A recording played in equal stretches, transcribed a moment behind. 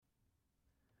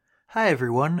Hi,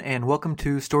 everyone, and welcome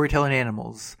to Storytelling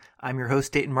Animals. I'm your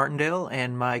host, Dayton Martindale,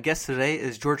 and my guest today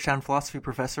is Georgetown philosophy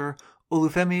professor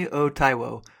Olúfẹ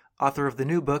Táíwò, author of the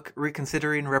new book,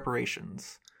 Reconsidering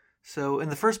Reparations. So, in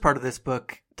the first part of this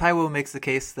book, Táíwò makes the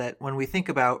case that when we think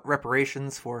about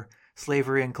reparations for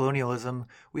slavery and colonialism,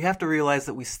 we have to realize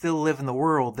that we still live in the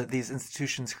world that these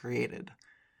institutions created.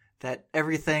 That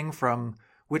everything from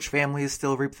which families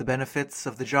still reap the benefits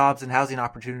of the jobs and housing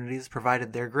opportunities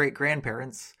provided their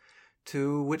great-grandparents,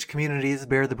 to which communities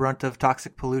bear the brunt of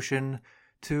toxic pollution,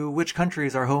 to which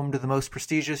countries are home to the most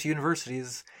prestigious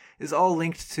universities, is all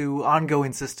linked to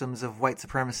ongoing systems of white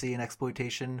supremacy and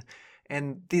exploitation,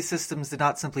 and these systems did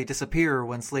not simply disappear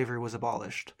when slavery was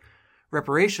abolished.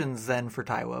 Reparations, then, for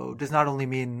Táíwò, does not only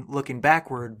mean looking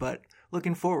backward, but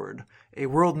looking forward, a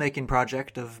world-making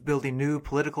project of building new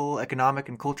political, economic,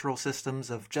 and cultural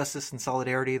systems of justice and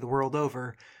solidarity the world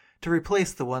over, to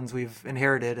replace the ones we've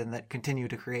inherited and that continue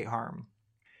to create harm.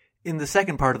 In the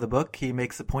second part of the book, he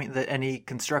makes the point that any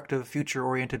constructive,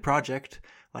 future-oriented project,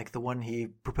 like the one he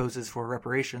proposes for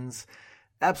reparations,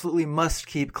 absolutely must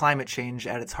keep climate change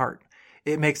at its heart.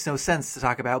 It makes no sense to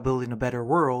talk about building a better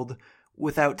world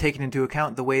without taking into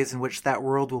account the ways in which that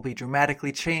world will be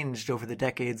dramatically changed over the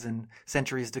decades and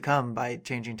centuries to come by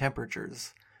changing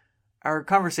temperatures. Our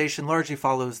conversation largely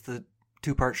follows the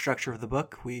two-part structure of the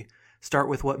book. We start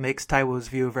with what makes Táíwò's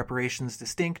view of reparations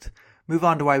distinct, move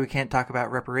on to why we can't talk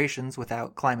about reparations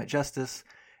without climate justice,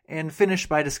 and finish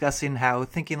by discussing how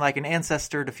thinking like an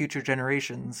ancestor to future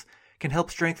generations can help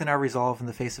strengthen our resolve in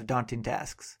the face of daunting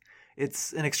tasks.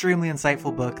 It's an extremely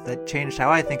insightful book that changed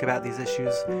how I think about these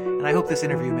issues, and I hope this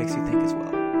interview makes you think as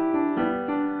well.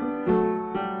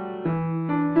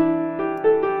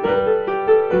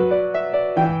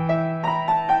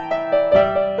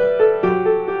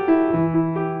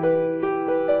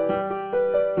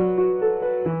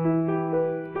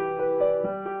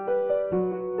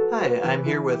 I'm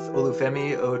here with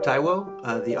Olúfẹ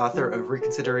Táíwò, the author of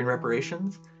Reconsidering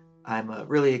Reparations. I'm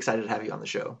really excited to have you on the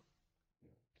show.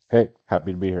 Hey,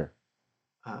 happy to be here.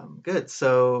 Good.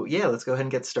 So, let's go ahead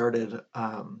and get started.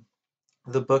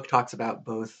 The book talks about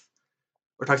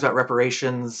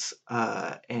reparations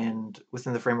and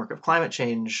within the framework of climate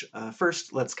change.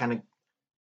 First, let's kind of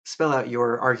spell out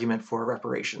your argument for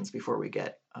reparations before we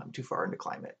get too far into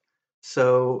climate.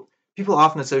 So, people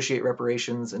often associate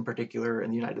reparations, in particular in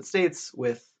the United States,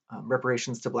 with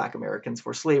reparations to Black Americans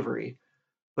for slavery.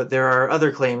 But there are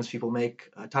other claims people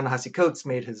make. Ta-Nehisi Coates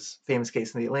made his famous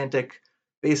case in The Atlantic,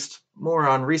 based more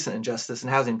on recent injustice in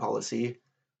housing policy.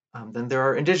 Then there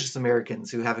are Indigenous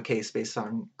Americans who have a case based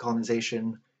on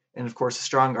colonization, and of course a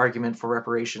strong argument for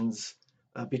reparations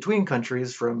between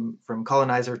countries, from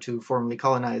colonizer to formerly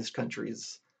colonized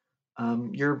countries.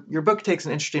 Your book takes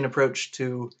an interesting approach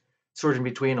to sorting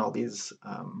between all these.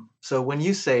 So when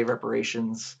you say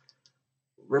reparations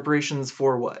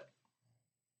for what?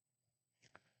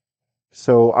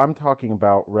 So I'm talking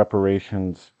about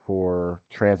reparations for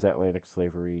transatlantic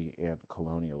slavery and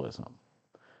colonialism.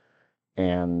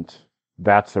 And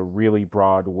that's a really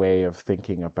broad way of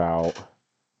thinking about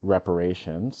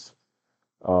reparations.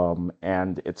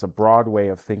 And it's a broad way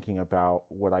of thinking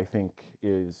about what I think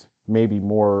is maybe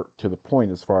more to the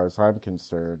point, as far as I'm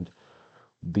concerned,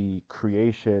 the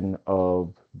creation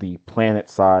of the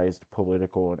planet-sized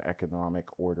political and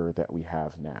economic order that we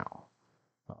have now.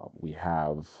 We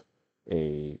have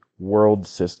a world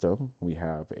system, we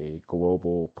have a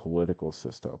global political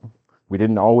system. We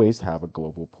didn't always have a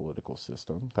global political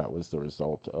system. That was the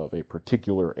result of a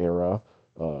particular era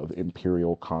of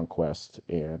imperial conquest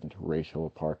and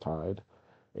racial apartheid.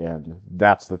 And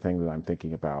that's the thing that I'm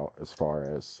thinking about as far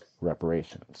as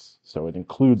reparations. So it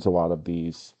includes a lot of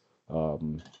these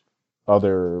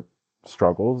other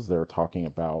struggles. They're talking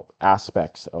about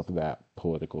aspects of that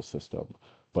political system,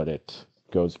 but it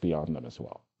goes beyond them as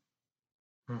well.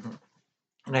 Mm-hmm.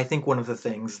 And I think one of the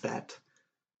things that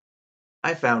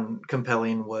I found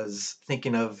compelling was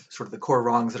thinking of sort of the core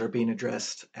wrongs that are being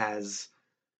addressed as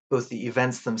both the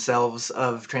events themselves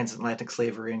of transatlantic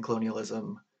slavery and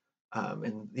colonialism,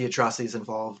 and the atrocities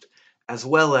involved, as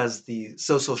well as the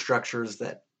social structures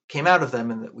that came out of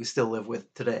them and that we still live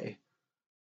with today.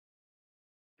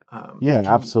 Yeah,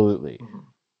 absolutely. Mm-hmm.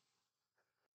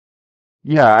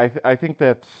 Yeah, I think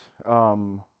that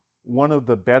one of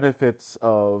the benefits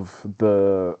of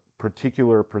the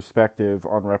particular perspective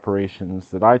on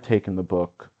reparations that I take in the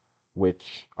book,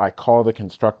 which I call the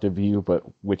constructive view, but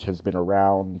which has been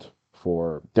around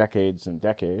for decades and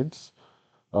decades,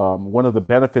 one of the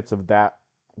benefits of that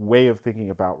way of thinking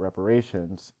about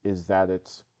reparations is that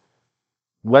it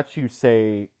lets you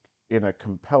say in a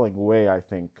compelling way, I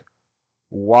think,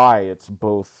 why it's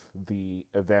both the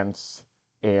events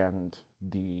and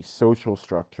the social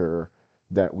structure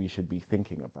that we should be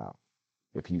thinking about.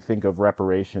 If you think of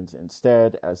reparations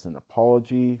instead as an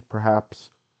apology, perhaps,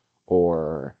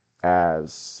 or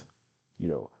as, you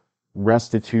know,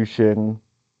 restitution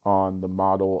on the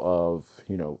model of,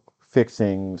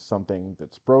 fixing something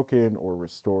that's broken or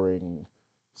restoring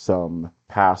some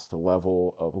past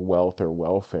level of wealth or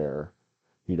welfare,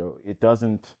 it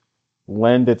doesn't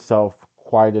lend itself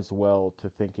quite as well to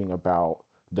thinking about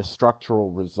the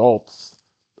structural results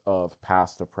of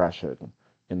past oppression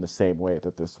in the same way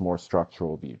that this more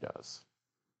structural view does.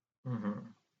 Hmm.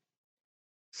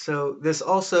 So this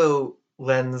also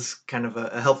lends kind of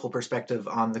a helpful perspective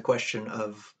on the question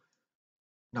of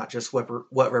not just what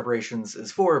reparations is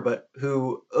for, but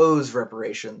who owes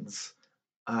reparations.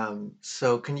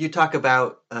 So can you talk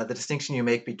about the distinction you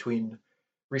make between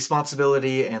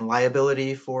responsibility and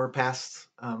liability for past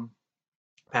and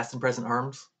present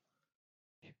harms?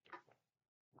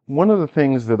 One of the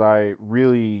things that I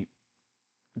really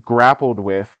grappled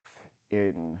with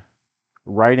in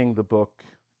writing the book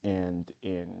and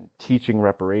in teaching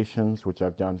reparations, which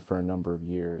I've done for a number of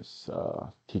years,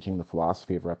 teaching the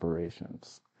philosophy of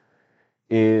reparations,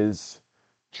 is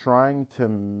trying to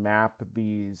map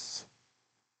these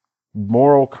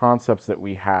moral concepts that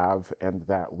we have and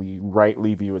that we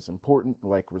rightly view as important,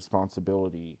 like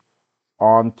responsibility,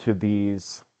 onto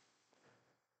these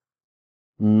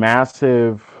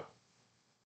massive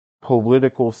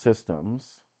political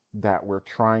systems that we're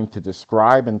trying to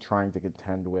describe and trying to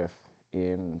contend with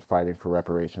in fighting for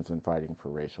reparations and fighting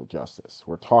for racial justice.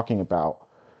 We're talking about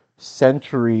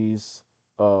centuries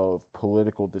of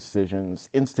political decisions,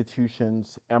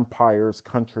 institutions, empires,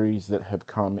 countries that have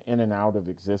come in and out of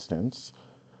existence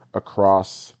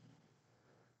across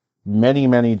many,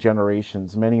 many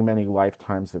generations, many, many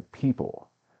lifetimes of people.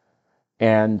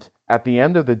 And at the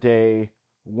end of the day,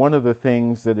 one of the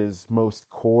things that is most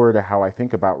core to how I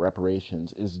think about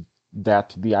reparations is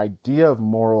that the idea of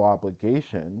moral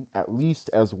obligation, at least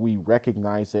as we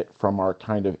recognize it from our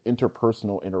kind of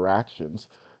interpersonal interactions,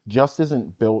 just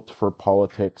isn't built for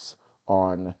politics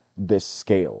on this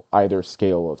scale, either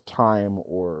scale of time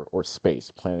or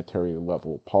space, planetary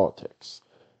level politics.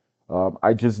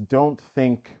 I just don't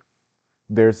think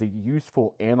there's a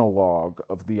useful analog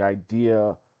of the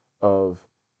idea of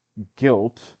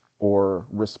guilt or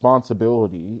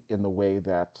responsibility in the way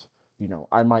that,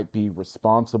 I might be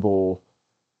responsible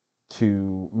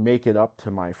to make it up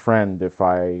to my friend if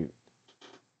I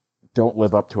don't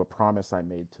live up to a promise I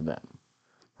made to them,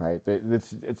 right?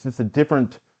 It's just a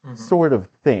different Hmm. sort of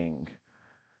thing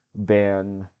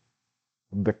than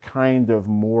the kind of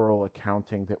moral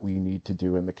accounting that we need to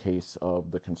do in the case of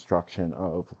the construction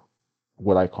of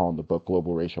what I call in the book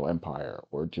global racial empire,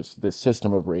 or just this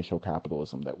system of racial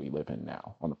capitalism that we live in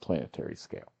now on a planetary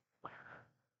scale.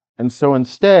 And so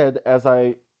instead, as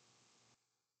I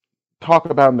talk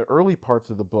about in the early parts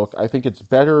of the book, I think it's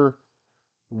better,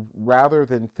 rather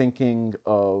than thinking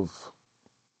of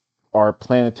our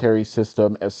planetary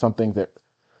system as something that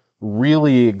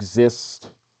really exists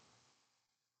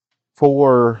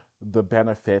for the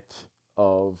benefit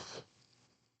of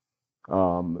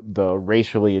the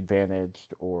racially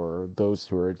advantaged or those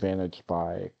who are advantaged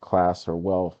by class or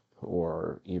wealth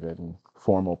or even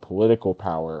formal political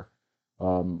power.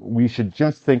 We should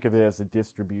just think of it as a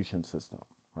distribution system,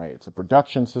 right? It's a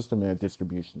production system and a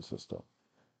distribution system.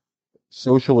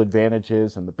 Social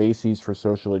advantages and the bases for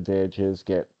social advantages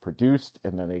get produced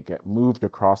and then they get moved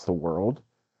across the world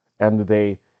and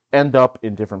they end up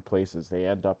in different places. They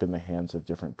end up in the hands of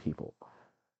different people.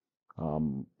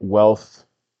 Wealth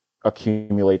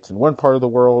accumulates in one part of the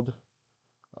world,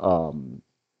 um,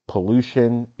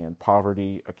 pollution and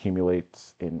poverty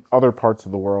accumulates in other parts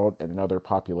of the world and in other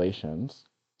populations.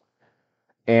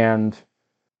 And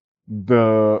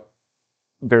the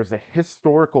there's a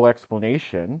historical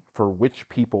explanation for which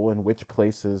people and which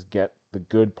places get the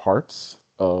good parts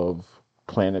of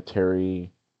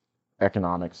planetary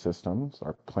economic systems,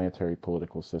 our planetary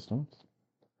political systems.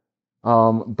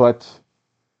 But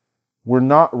we're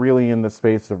not really in the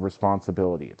space of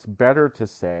responsibility. It's better to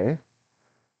say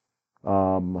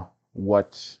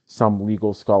what some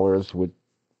legal scholars would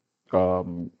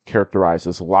characterize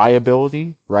as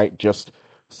liability, right? Just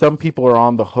some people are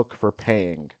on the hook for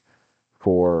paying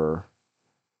for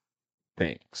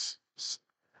things.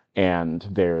 And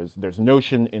there's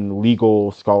notion in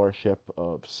legal scholarship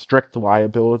of strict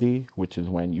liability, which is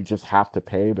when you just have to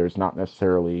pay. There's not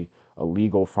necessarily a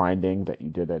legal finding that you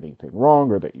did anything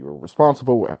wrong or that you were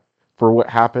responsible for what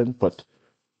happened, but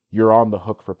you're on the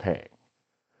hook for paying.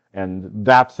 And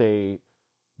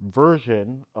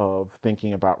version of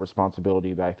thinking about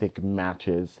responsibility that I think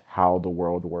matches how the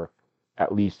world works,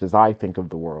 at least as I think of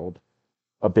the world,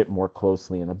 a bit more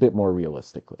closely and a bit more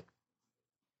realistically.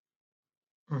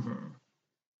 Hmm.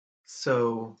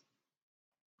 So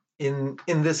in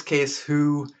this case,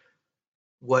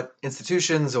 what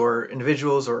institutions or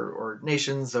individuals or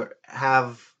nations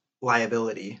have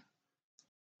liability?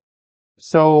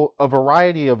 So, a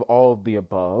variety of all of the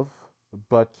above,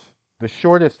 but the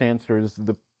shortest answer is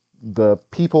the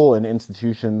people and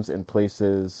institutions and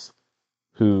places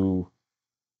who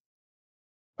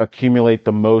accumulate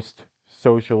the most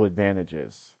social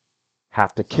advantages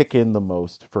have to kick in the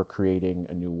most for creating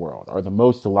a new world, are the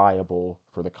most liable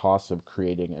for the costs of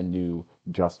creating a new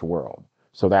just world.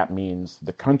 So that means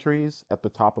the countries at the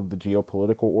top of the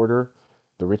geopolitical order,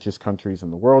 the richest countries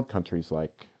in the world, countries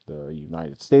like the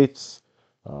United States,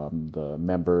 the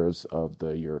members of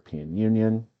the European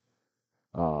Union.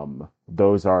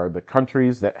 Those are the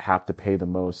countries that have to pay the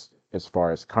most as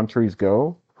far as countries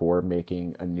go for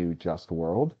making a new just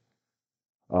world.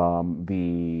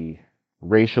 The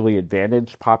racially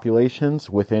advantaged populations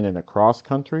within and across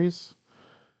countries.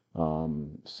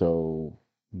 So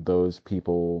those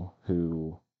people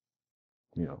who,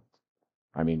 you know,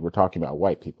 I mean, we're talking about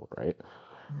white people, right?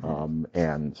 Hmm.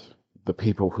 And the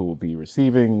people who will be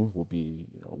receiving will be,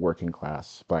 working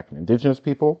class Black and Indigenous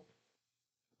people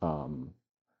um,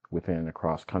 within and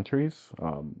across countries,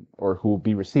 or who will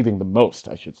be receiving the most,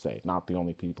 I should say, not the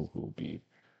only people who will be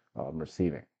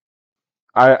receiving.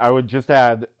 I would just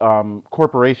add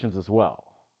corporations as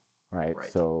well, right?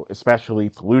 Right. So especially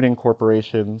polluting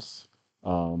corporations,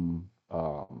 um,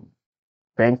 um,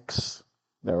 banks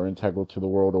that are integral to the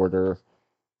world order,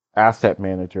 asset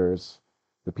managers,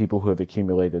 the people who have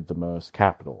accumulated the most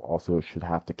capital also should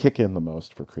have to kick in the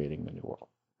most for creating the new world.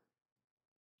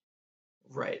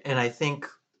 Right. And I think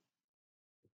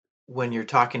when you're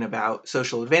talking about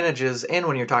social advantages and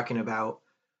when you're talking about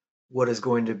what is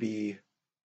going to be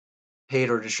paid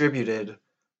or distributed,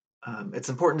 it's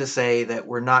important to say that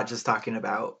we're not just talking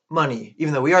about money,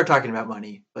 even though we are talking about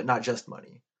money, but not just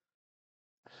money.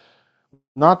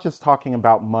 Not just talking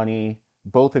about money,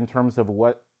 both in terms of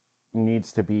what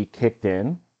needs to be kicked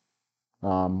in,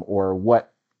 or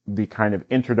what the kind of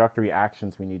introductory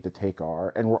actions we need to take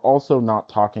are. And we're also not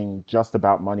talking just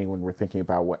about money when we're thinking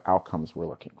about what outcomes we're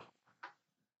looking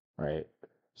for, right?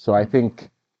 So I Hmm. think,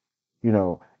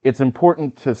 it's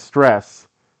important to stress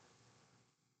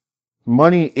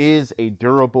money is a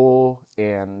durable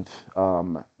and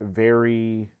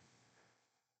very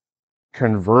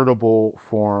convertible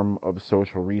form of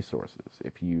social resources.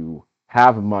 If you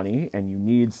have money and you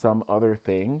need some other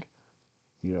thing,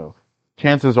 you know,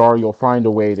 chances are you'll find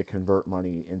a way to convert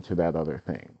money into that other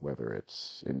thing, whether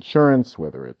it's insurance,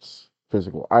 whether it's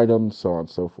physical items, so on and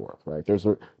so forth, right? There's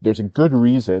a good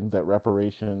reason that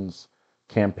reparations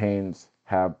campaigns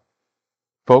have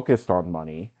focused on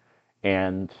money,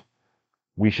 and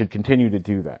we should continue to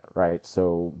do that, right?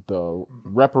 So the Hmm.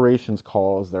 reparations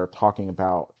calls, they're talking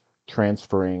about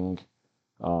transferring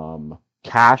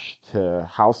cash to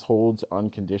households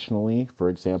unconditionally, for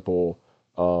example,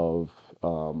 of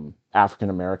African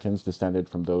Americans descended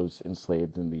from those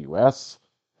enslaved in the U.S.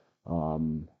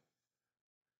 Um,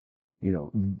 you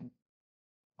know,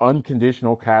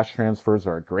 Unconditional cash transfers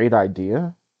are a great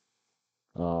idea,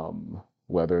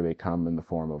 whether they come in the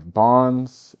form of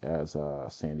bonds, as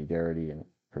Sandy Garrity and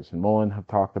Kirsten Mullen have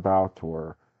talked about,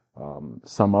 or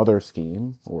some other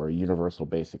scheme, or a universal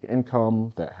basic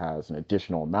income that has an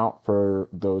additional amount for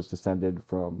those descended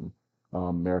from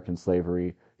American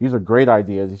slavery. These are great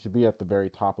ideas. These should be at the very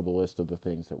top of the list of the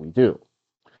things that we do.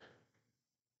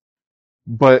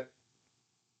 But,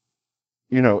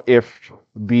 if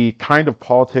the kind of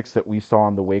politics that we saw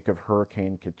in the wake of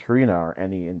Hurricane Katrina are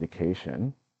any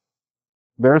indication,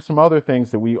 there are some other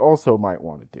things that we also might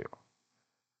want to do,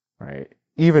 right?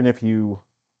 Even if you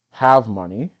have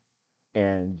money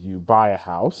and you buy a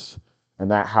house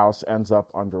and that house ends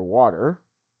up underwater,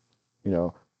 you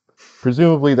know,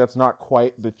 presumably that's not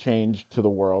quite the change to the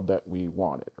world that we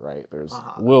wanted, right? There's a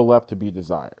Uh-huh. little left to be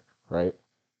desired, right?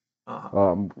 Uh-huh.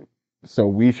 Um, so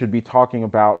we should be talking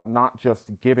about not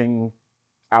just giving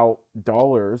out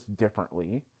dollars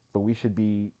differently, but we should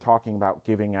be talking about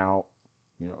giving out,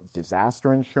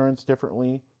 disaster insurance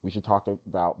differently. We should talk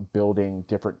about building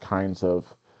different kinds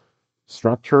of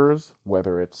structures,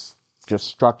 whether it's just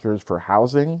structures for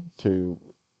housing to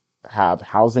have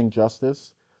housing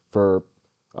justice for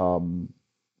um,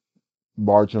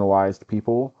 marginalized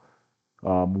people,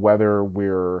 whether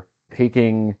we're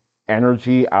taking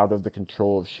energy out of the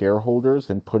control of shareholders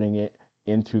and putting it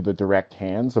into the direct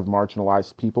hands of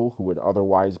marginalized people who would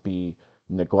otherwise be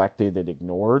neglected and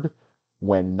ignored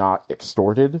when not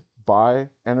extorted by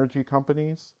energy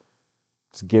companies.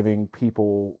 It's giving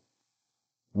people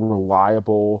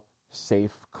reliable,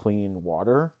 safe, clean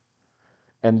water.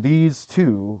 And these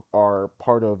two are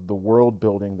part of the world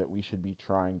building that we should be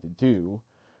trying to do.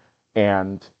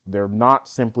 And they're not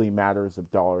simply matters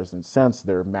of dollars and cents,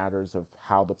 they're matters of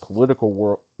how the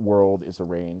political world is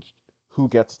arranged, who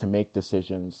gets to make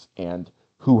decisions, and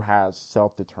who has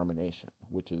self-determination,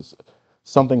 which is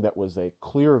something that was a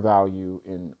clear value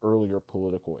in earlier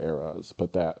political eras,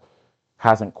 but that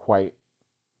hasn't quite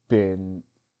been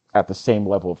at the same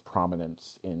level of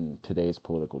prominence in today's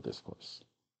political discourse.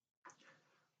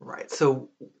 Right. So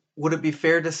would it be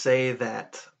fair to say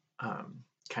that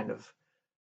kind of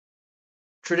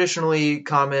traditionally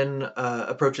common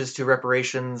approaches to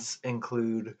reparations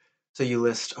include, so you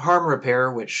list harm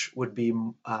repair, which would be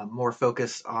more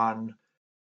focused on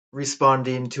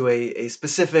responding to a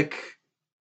specific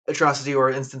atrocity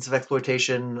or instance of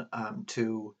exploitation,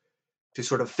 to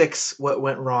sort of fix what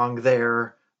went wrong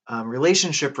there.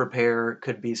 Relationship repair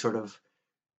could be sort of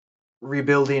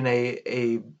rebuilding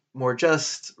a more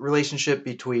just relationship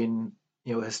between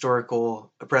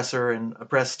historical oppressor and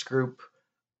oppressed group.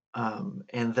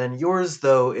 And then yours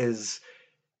though is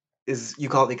you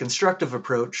call it the constructive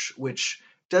approach, which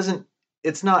doesn't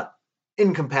it's not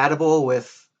incompatible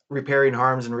with repairing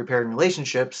harms and repairing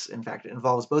relationships. In fact, it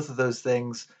involves both of those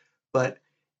things, but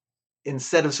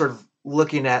instead of sort of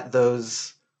looking at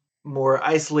those more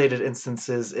isolated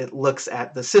instances, it looks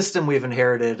at the system we've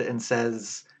inherited and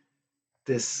says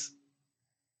this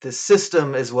this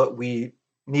system is what we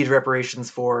need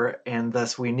reparations for, and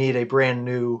thus we need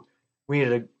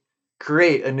to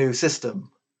create a new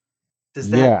system. Does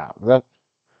that Yeah,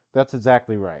 that's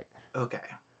exactly right. okay?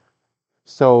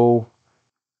 So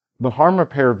the harm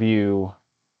repair view,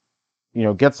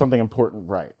 gets something important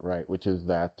right, which is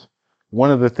that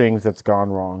one of the things that's gone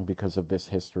wrong because of this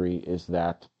history is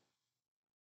that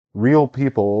real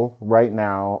people right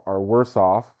now are worse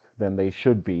off than they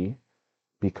should be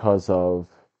because of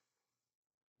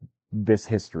this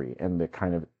history and the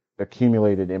kind of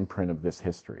accumulated imprint of this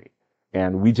history.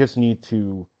 And we just need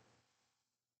to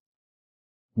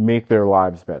make their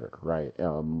lives better, right?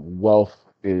 Wealth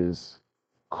is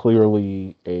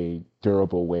clearly a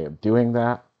durable way of doing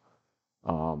that.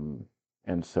 Um,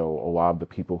 and so a lot of the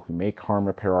people who make harm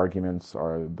repair arguments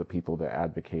are the people that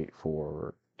advocate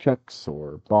for checks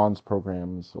or bonds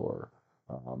programs or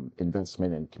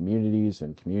investment in communities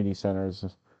and community centers.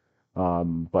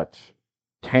 But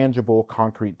tangible,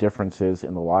 concrete differences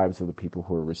in the lives of the people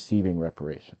who are receiving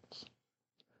reparations.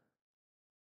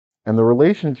 And the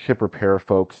relationship repair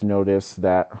folks notice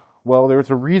that, well,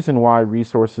 there's a reason why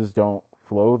resources don't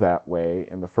flow that way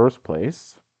in the first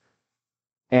place.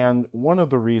 And one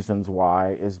of the reasons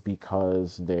why is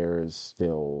because there's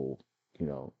still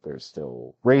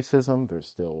racism, there's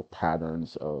still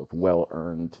patterns of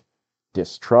well-earned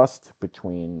distrust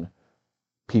between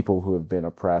people who have been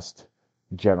oppressed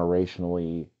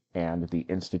generationally and the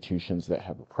institutions that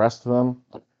have oppressed them.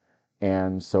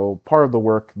 And so part of the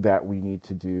work that we need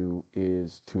to do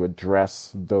is to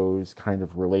address those kind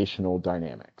of relational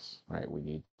dynamics, right? We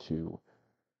need to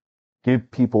give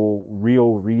people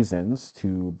real reasons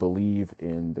to believe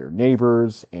in their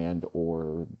neighbors and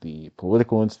or the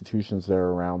political institutions that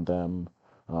are around them.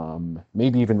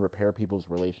 Maybe even repair people's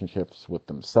relationships with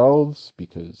themselves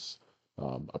because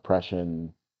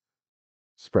oppression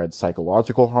spreads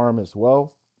psychological harm as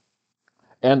well.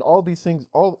 And all these things,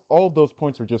 all of those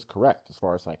points are just correct as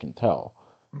far as I can tell.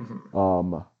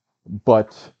 Mm-hmm.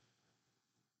 But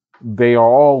they are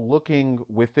all looking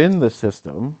within the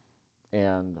system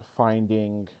and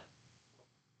finding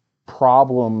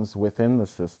problems within the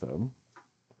system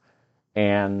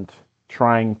and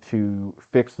trying to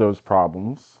fix those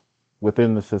problems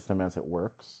within the system as it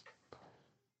works.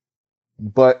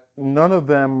 But none of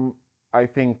them, I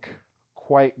think,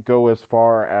 quite go as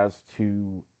far as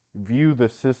to view the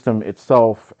system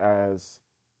itself as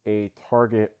a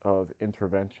target of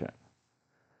intervention,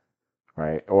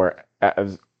 right?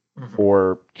 Mm-hmm.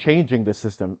 Or changing the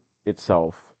system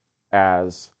itself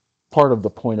as part of the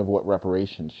point of what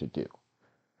reparations should do.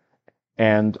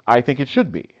 And I think it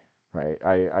should be, right?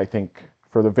 I think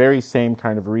for the very same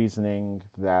kind of reasoning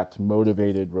that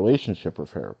motivated relationship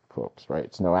repair folks, right?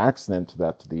 It's no accident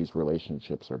that these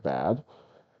relationships are bad,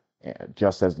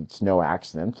 just as it's no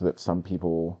accident that some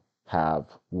people have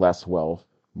less wealth,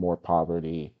 more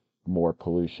poverty, more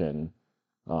pollution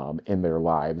in their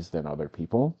lives than other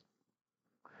people.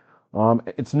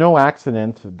 It's no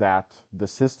accident that the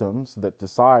systems that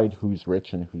decide who's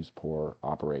rich and who's poor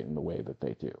operate in the way that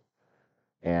they do.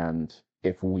 And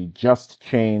if we just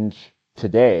change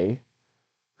today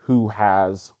who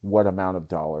has what amount of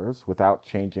dollars without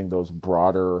changing those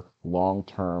broader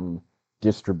long-term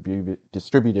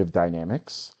distributive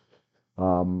dynamics,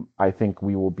 I think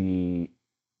we will be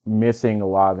missing a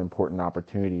lot of important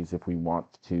opportunities if we want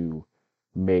to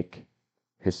make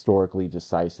historically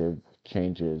decisive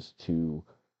changes to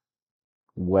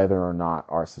whether or not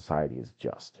our society is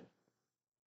just.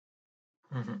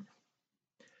 Mm-hmm.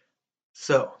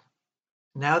 So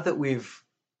now that we've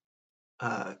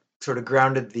sort of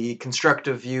grounded the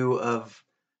constructive view of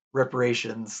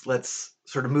reparations, let's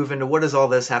sort of move into what does all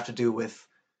this have to do with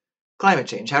climate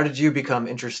change? How did you become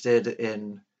interested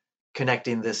in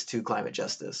connecting this to climate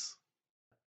justice?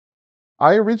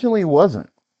 I originally wasn't.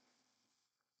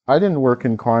 I didn't work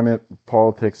in climate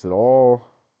politics at all.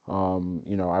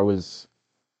 I was,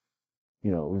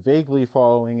 vaguely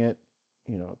following it,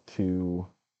 to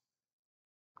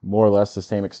more or less the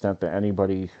same extent that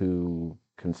anybody who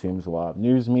consumes a lot of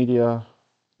news media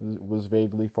was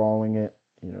vaguely following it,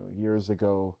 years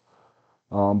ago.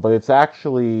 But it's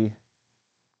actually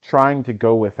trying to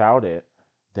go without it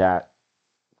that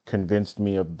convinced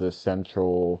me of the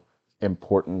central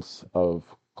importance of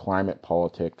climate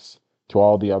politics to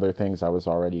all the other things I was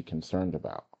already concerned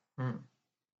about. Mm.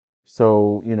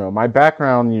 So, my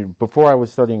background, before I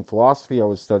was studying philosophy, I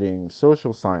was studying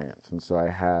social science. And so I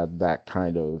had that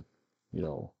kind of, you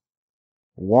know,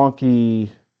 wonky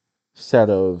set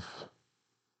of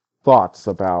thoughts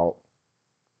about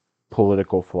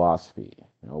political philosophy.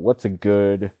 What's a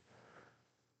good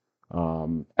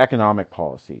economic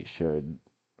policy?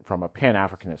 From a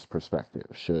Pan-Africanist perspective,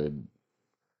 should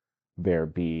there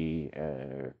be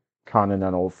a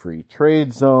continental free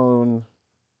trade zone?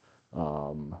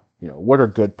 What are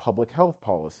good public health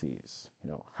policies?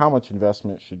 How much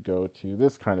investment should go to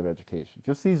this kind of education?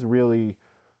 Just these really,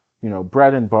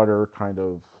 bread and butter kind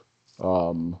of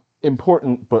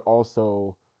important, but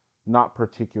also not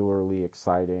particularly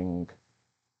exciting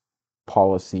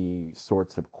policy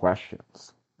sorts of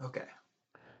questions. Okay.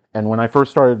 And when I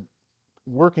first started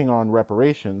working on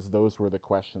reparations, those were the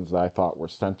questions that I thought were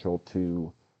central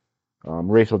to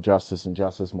racial justice and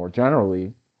justice more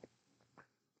generally.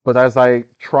 But as I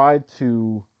tried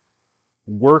to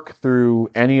work through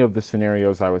any of the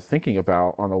scenarios I was thinking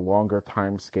about on a longer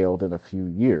time scale than a few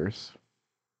years,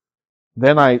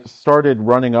 then I started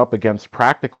running up against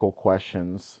practical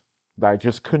questions that I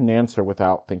just couldn't answer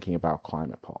without thinking about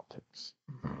climate politics.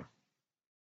 Mm-hmm.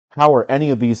 How are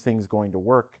any of these things going to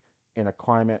work in a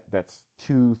climate that's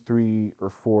 2, 3, or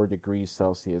 4 degrees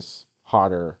Celsius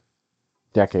hotter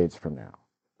decades from now?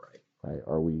 Right.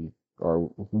 Right?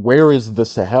 Where is the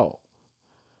Sahel?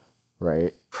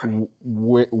 Right? Right.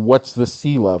 What's the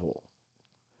sea level?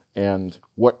 And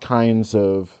what kinds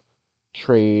of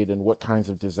trade and what kinds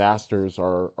of disasters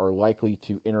are likely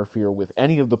to interfere with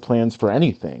any of the plans for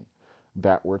anything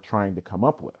that we're trying to come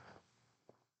up with.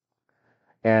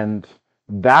 And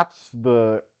that's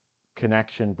the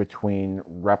connection between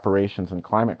reparations and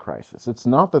climate crisis. It's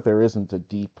not that there isn't a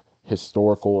deep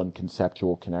historical and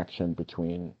conceptual connection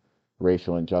between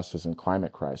racial injustice and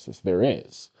climate crisis. There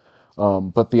is.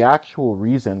 But the actual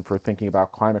reason for thinking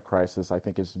about climate crisis, I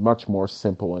think, is much more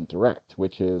simple and direct,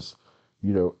 which is,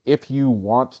 if you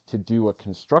want to do a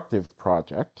constructive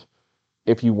project,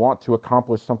 if you want to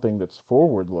accomplish something that's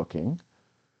forward looking,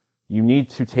 you need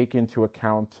to take into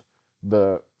account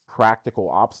the practical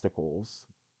obstacles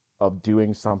of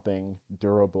doing something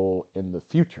durable in the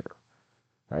future.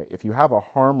 Right? If you have a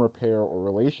harm repair or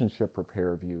relationship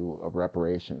repair view of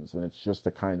reparations, and it's just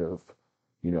a kind of,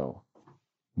 you know,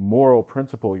 moral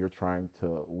principle you're trying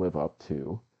to live up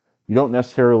to, you don't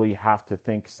necessarily have to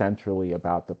think centrally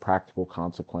about the practical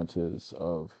consequences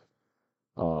of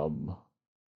um,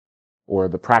 or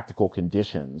the practical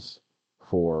conditions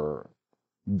for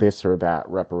this or that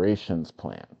reparations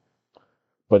plan.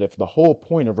 But if the whole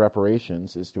point of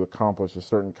reparations is to accomplish a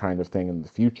certain kind of thing in the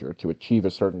future, to achieve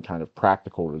a certain kind of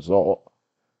practical result,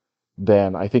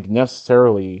 then I think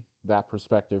necessarily that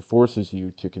perspective forces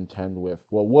you to contend with,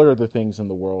 well, what are the things in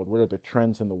the world? What are the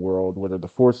trends in the world? What are the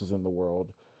forces in the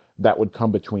world that would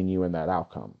come between you and that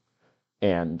outcome?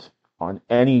 And on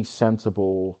any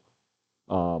sensible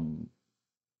um,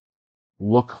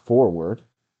 look forward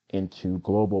into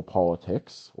global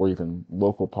politics or even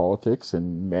local politics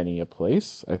in many a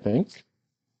place, I think,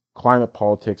 climate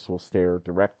politics will stare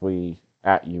directly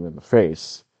at you in the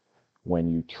face when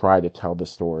you try to tell the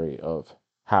story of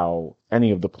how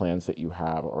any of the plans that you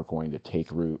have are going to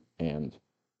take root and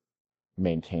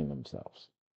maintain themselves.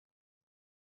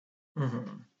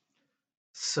 Mm-hmm.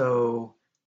 So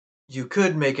you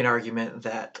could make an argument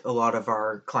that a lot of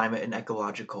our climate and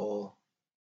ecological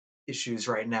issues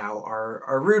right now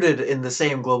are rooted in the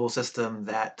same global system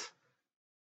that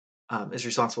is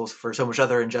responsible for so much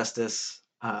other injustice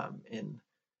in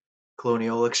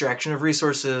colonial extraction of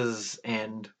resources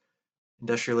and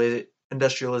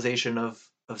industrialization of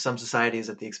some societies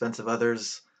at the expense of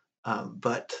others,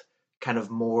 but kind of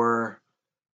more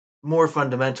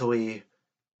fundamentally,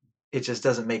 it just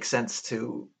doesn't make sense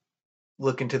to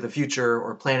look into the future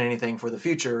or plan anything for the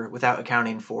future without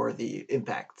accounting for the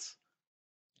impacts.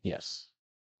 Yes,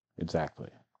 exactly.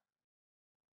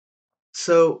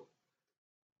 So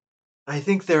I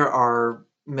think there are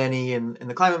many in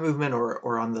the climate movement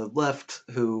or on the left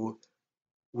who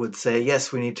would say,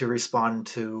 yes, we need to respond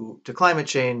to climate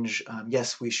change.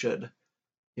 Yes, we should,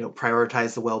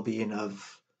 prioritize the well-being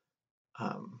of,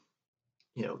 um,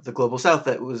 the global south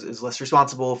that is less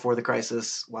responsible for the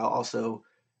crisis while also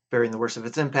bearing the worst of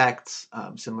its impacts.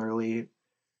 Similarly,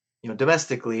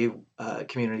 domestically,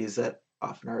 communities that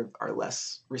often are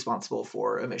less responsible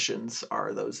for emissions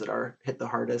are those that are hit the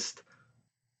hardest.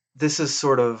 This is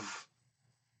sort of,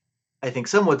 I think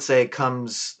some would say,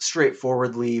 comes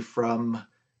straightforwardly from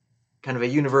kind of a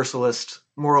universalist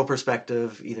moral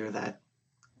perspective, either that,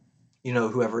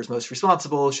 whoever is most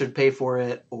responsible should pay for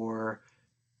it, or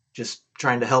just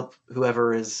trying to help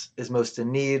whoever is most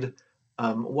in need.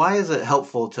 Why is it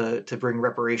helpful to bring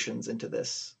reparations into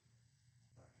this?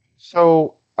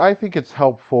 So I think it's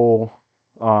helpful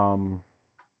um,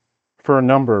 for a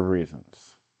number of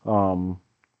reasons. Um,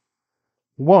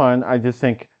 One, I just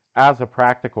think as a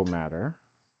practical matter,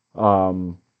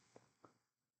 um,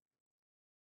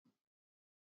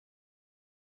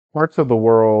 parts of the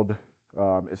world,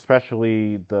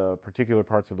 especially the particular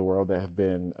parts of the world that have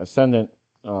been ascendant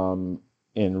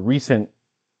in recent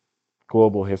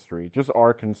global history, just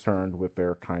are concerned with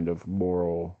their kind of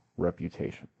moral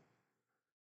reputation.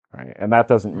 Right? And that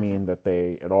doesn't Mm-hmm. mean that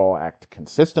they at all act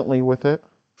consistently with it,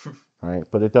 right?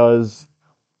 But it does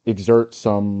exert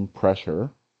some pressure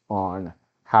on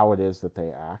how it is that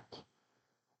they act.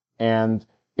 And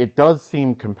it does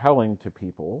seem compelling to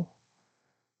people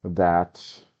that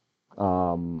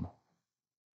um,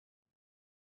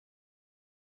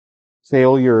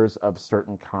 failures of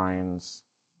certain kinds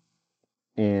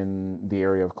in the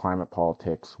area of climate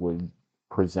politics would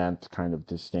present kind of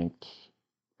distinct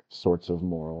sorts of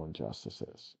moral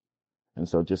injustices. And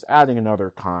so just adding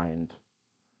another kind,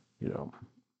 you know,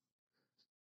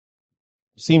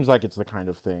 seems like it's the kind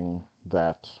of thing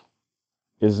that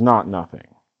is not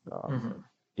nothing. Mm-hmm.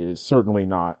 It is certainly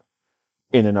not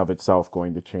in and of itself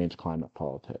going to change climate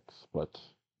politics, but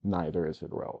neither is it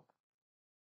relevant.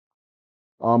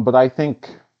 But I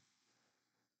think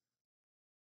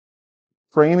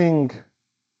framing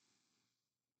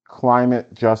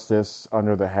climate justice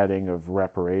under the heading of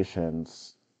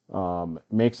reparations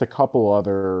makes a couple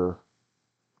other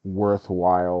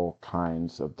worthwhile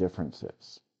kinds of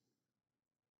differences.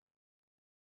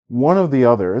 One of the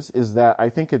others is that I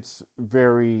think it's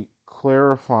very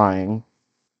clarifying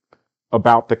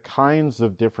about the kinds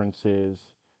of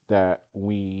differences that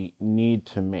we need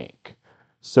to make.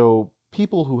 So,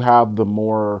 people who have the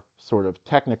more sort of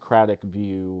technocratic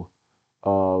view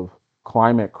of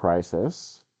climate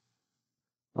crisis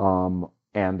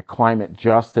and climate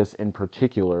justice in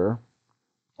particular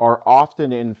are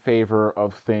often in favor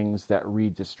of things that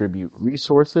redistribute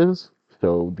resources.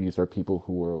 So, these are people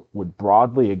who would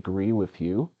broadly agree with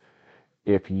you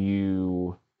if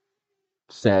you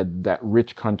said that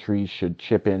rich countries should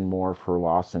chip in more for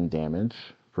loss and damage,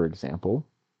 for example,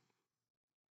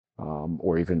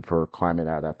 or even for climate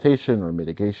adaptation or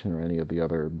mitigation or any of the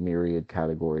other myriad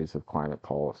categories of climate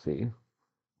policy.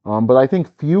 But I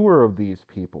think fewer of these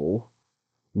people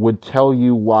would tell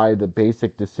you why the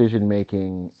basic decision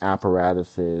making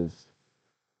apparatuses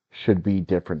should be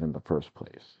different in the first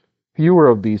place. Fewer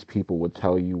of these people would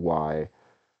tell you why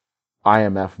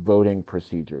IMF voting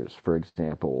procedures, for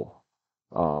example,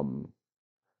 um,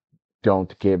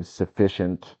 don't give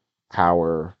sufficient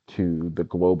power to the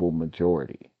global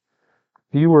majority.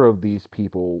 Fewer of these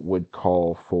people would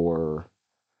call for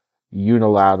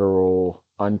unilateral,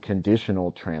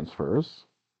 unconditional transfers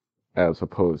as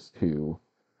opposed to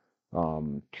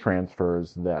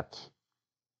transfers that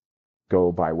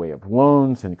go by way of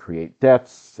loans and create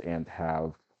debts and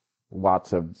have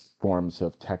lots of forms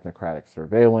of technocratic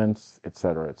surveillance, et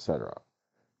cetera, et cetera.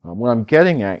 What I'm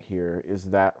getting at here is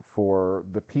that for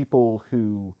the people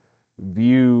who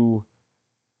view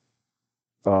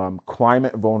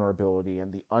climate vulnerability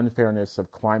and the unfairness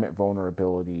of climate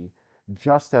vulnerability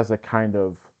just as a kind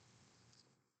of,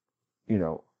 you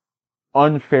know,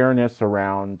 unfairness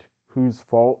around whose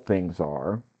fault things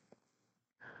are,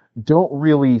 don't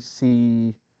really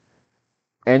see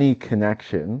any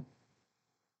connection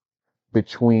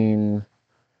between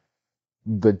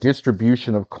the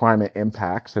distribution of climate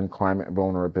impacts and climate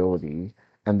vulnerability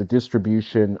and the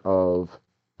distribution of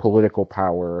political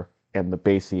power and the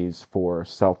bases for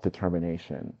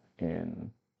self-determination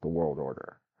in the world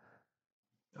order.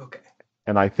 Okay.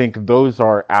 And I think those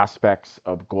are aspects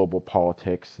of global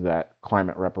politics that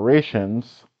climate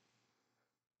reparations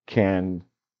can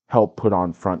help put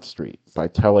on Front Street by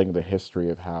telling the history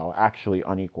of how actually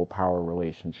unequal power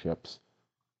relationships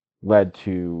led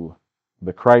to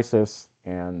the crisis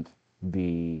and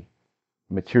the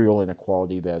material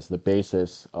inequality that is the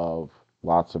basis of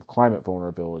lots of climate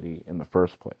vulnerability in the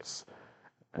first place.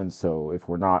 And so, if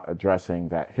we're not addressing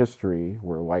that history,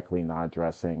 we're likely not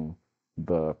addressing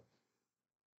the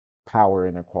power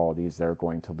inequalities that are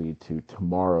going to lead to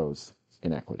tomorrow's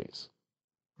inequities.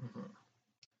 Mhm.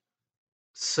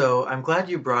 So I'm glad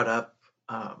you brought up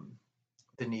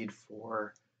the need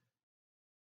for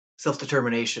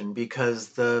self-determination because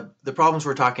the problems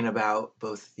we're talking about,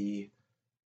 both the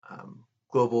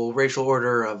global racial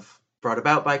order of brought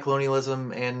about by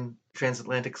colonialism and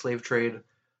transatlantic slave trade,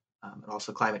 and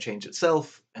also climate change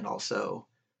itself, and also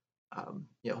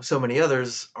so many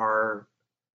others are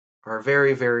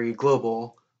very very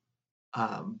global.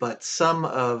 But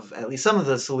at least some of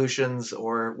the solutions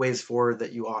or ways forward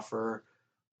that you offer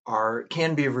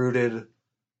can be rooted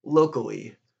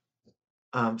locally.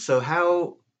 So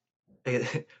how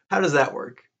does that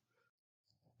work?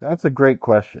 That's a great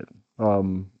question.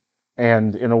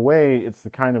 And in a way, it's the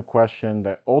kind of question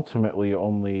that ultimately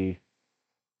only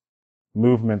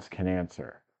movements can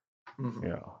answer. You Hmm.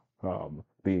 know,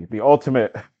 the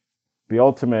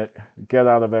ultimate get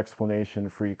out of explanation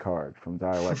free card from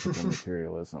dialectical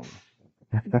materialism.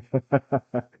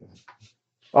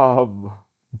 um,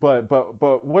 but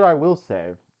what I will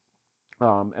say,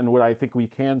 and what I think we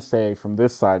can say from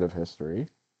this side of history,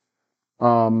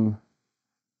 um,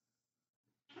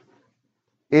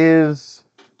 is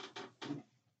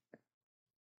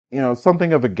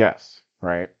something of a guess,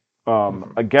 right? Hmm.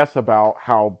 A guess about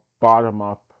how bottom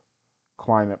up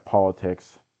climate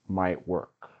politics might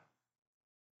work.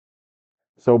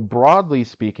 So broadly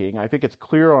speaking, I think it's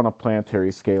clear on a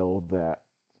planetary scale that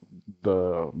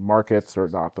the markets are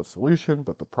not the solution,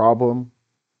 but the problem,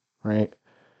 right?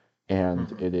 And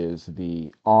Hmm. it is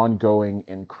the ongoing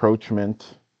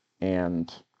encroachment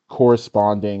and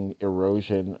corresponding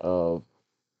erosion of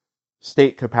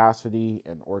state capacity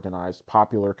and organized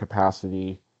popular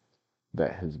capacity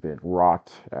that has been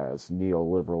wrought as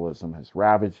neoliberalism has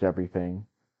ravaged everything,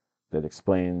 that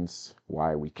explains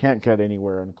why we can't get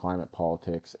anywhere in climate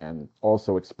politics, and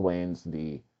also explains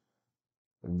the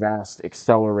vast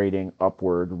accelerating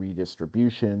upward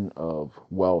redistribution of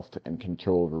wealth and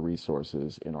control over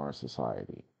resources in our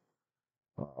society.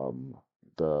 Um,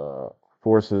 the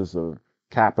forces of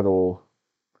capital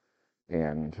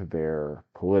and their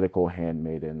political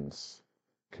handmaidens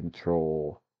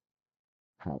control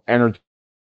how energy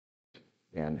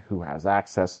and who has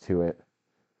access to it,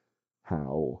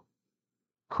 how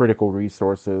critical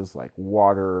resources like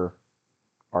water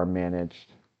are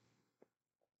managed,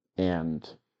 and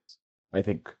I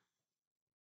think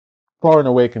far and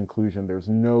away conclusion, there's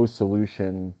no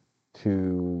solution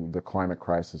to the climate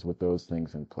crisis with those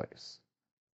things in place.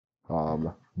 Hmm.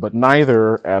 But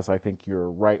neither, as I think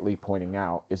you're rightly pointing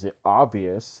out, is it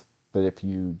obvious that if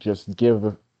you just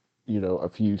give, a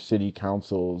few city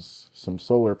councils some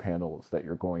solar panels, that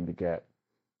you're going to get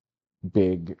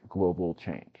big global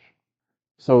change.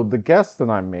 So the guess that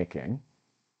I'm making,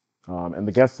 and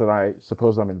the guess that I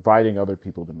suppose I'm inviting other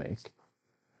people to make,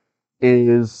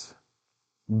 is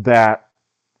that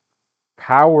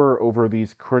power over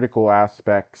these critical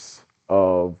aspects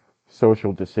of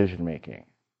social decision making.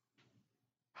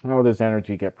 How does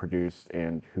energy get produced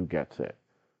and who gets it?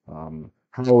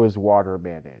 How is water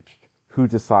managed? Who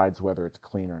decides whether it's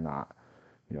clean or not?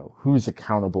 Who's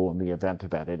accountable in the event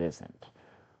that it isn't?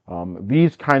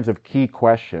 These kinds of key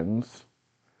questions,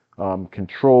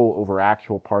 control over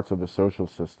actual parts of the social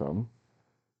system,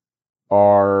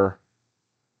 are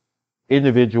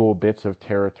individual bits of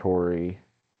territory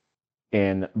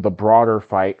in the broader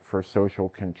fight for social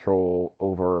control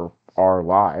over our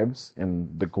lives, in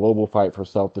the global fight for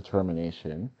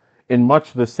self-determination, in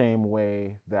much the same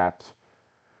way that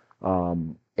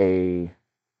a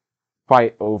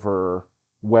fight over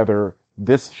whether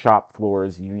this shop floor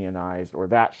is unionized or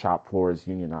that shop floor is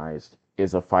unionized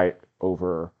is a fight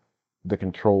over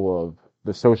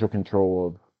the social control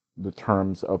of the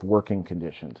terms of working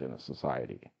conditions in a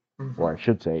society, or I Hmm.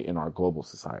 should say in our global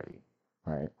society,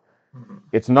 right? Hmm.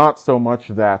 It's not so much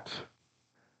that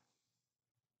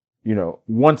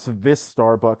once this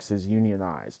Starbucks is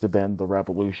unionized, then the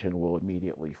revolution will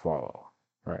immediately follow,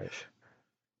 right?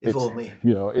 If It's, only.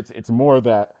 it's more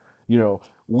that,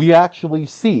 we actually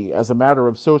see, as a matter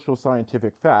of social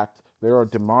scientific fact, there are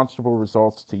demonstrable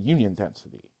results to union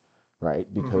density,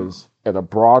 right? Hmm. Because at a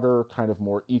broader, kind of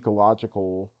more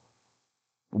ecological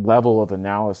level of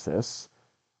analysis,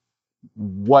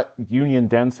 what union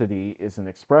density is an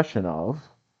expression of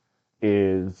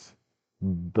is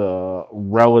the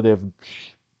relative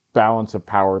balance of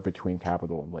power between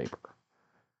capital and labor.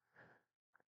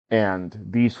 And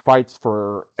these fights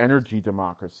for energy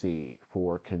democracy,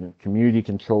 for community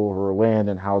control over land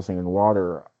and housing and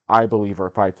water, I believe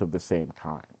are fights of the same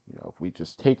kind. If we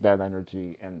just take that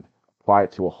energy and apply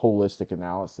it to a holistic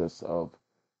analysis of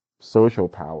social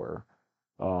power,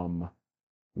 um,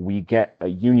 we get a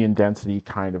union density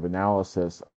kind of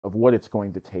analysis of what it's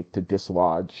going to take to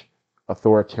dislodge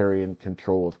authoritarian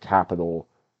control of capital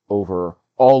over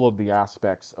all of the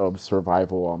aspects of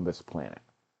survival on this planet.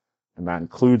 And that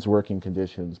includes working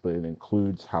conditions, but it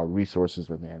includes how resources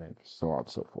are managed, so on and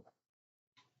so forth.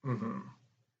 Hmm.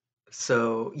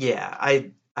 So yeah,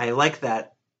 I like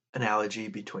that analogy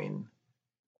between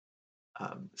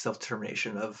self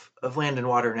determination of land and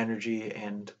water and energy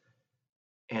and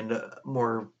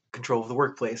more control of the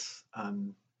workplace.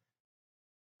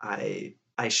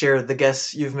 I share the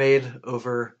guess you've made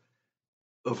over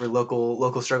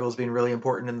local struggles being really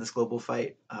important in this global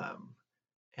fight,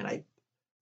 and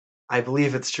I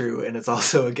believe it's true, and it's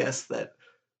also a guess that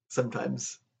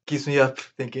sometimes keeps me up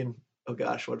thinking, oh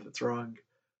gosh, what if it's wrong?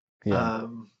 Yeah,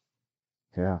 Um,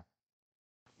 yeah.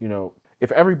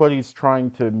 If everybody's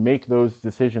trying to make those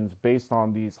decisions based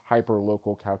on these hyper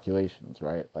local calculations,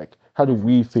 right? Like, how do mhm,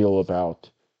 we feel about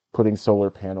putting solar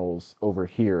panels over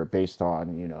here based on,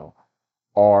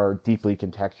 our deeply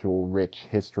contextual, rich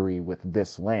history with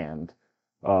this land?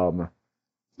 Um,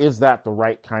 is that the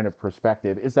right kind of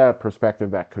perspective? Is that a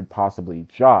perspective that could possibly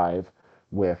jive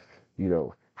with,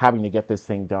 having to get this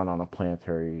thing done on a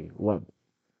planetary level?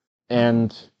 mhm,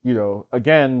 And,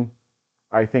 again,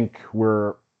 I think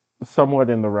we're somewhat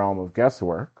in the realm of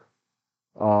guesswork.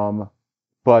 Um,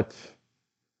 but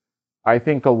I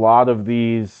think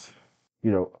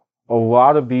you know, a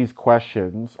lot of these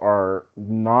questions are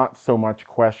not so much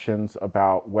questions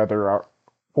about whether our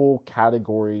full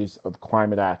categories of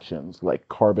climate actions, like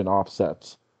carbon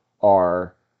offsets,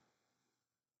 are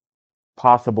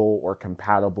possible or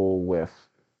compatible with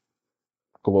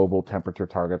global temperature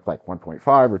targets like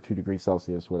 1.5 or 2 degrees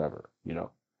Celsius, whatever.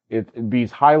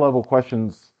 These high level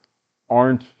questions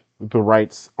aren't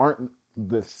aren't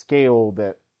the scale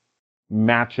that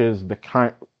matches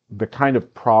the kind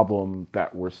of problem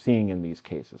that we're seeing in these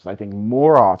cases. I think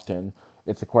more often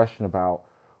it's a question about,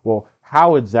 well,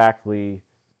 how exactly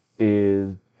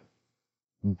is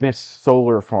this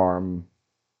solar farm,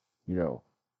 you know,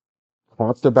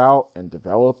 talked about and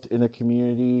developed in a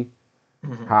community?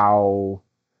 mhm, How,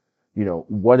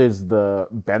 what is the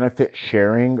benefit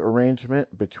sharing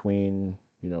arrangement between,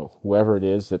 whoever it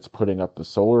is that's putting up the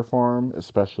solar farm,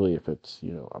 especially if it's,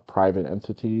 a private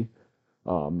entity,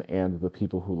 and the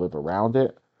people who live around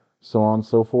it, so on and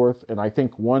so forth. And I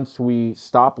think once we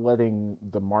stop letting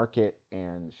the market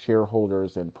and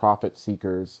shareholders and profit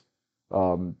seekers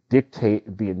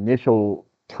dictate the initial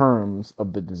terms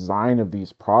of the design of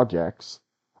these projects,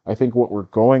 I think what we're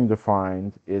going to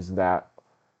find is that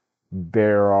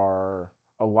there are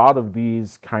a lot of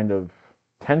these kind of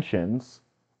tensions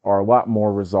are a lot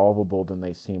more resolvable than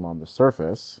they seem on the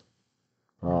surface.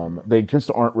 mhm, They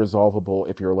just aren't resolvable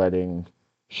if you're letting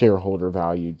shareholder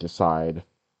value decide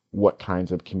what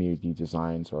kinds of community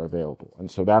designs are available. And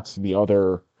so that's the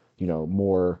other,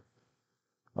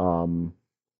 um,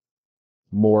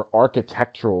 more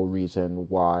architectural reason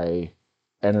why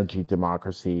energy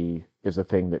democracy is a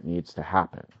thing that needs to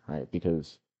happen, right?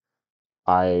 Because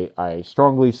I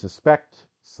strongly suspect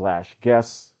slash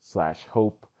guess slash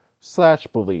hope slash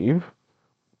believe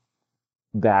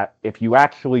that if you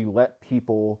actually let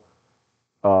people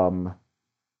um,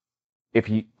 if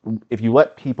you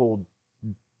let people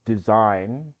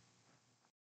design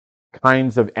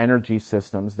kinds of energy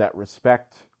systems that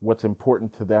respect what's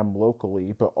important to them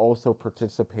locally, but also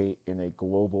participate in a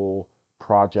global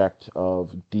project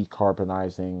of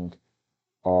decarbonizing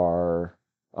our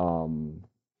um,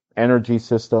 energy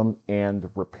system and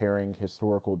repairing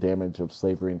historical damage of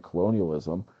slavery and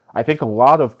colonialism, I think a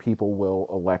lot of people will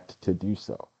elect to do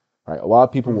so. Right? A lot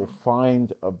of people will mhm,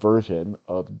 find a version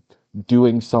of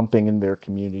doing something in their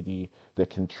community that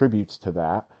contributes to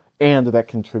that and that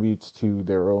contributes to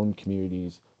their own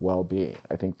community's well-being.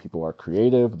 I think people are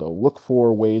creative, they'll look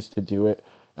for ways to do it,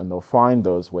 and they'll find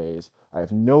those ways. I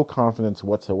have no confidence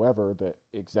whatsoever that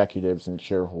executives and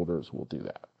shareholders will do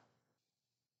that.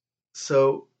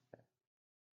 So,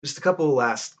 just a couple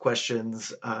last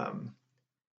questions.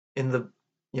 In the,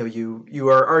 you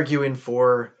are arguing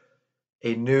for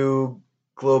a new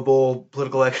global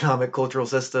political, economic, cultural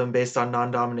system based on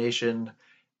non-domination,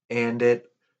 and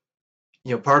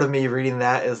part of me reading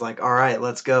that is like, all right,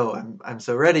 let's go. I'm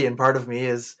so ready, and part of me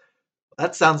is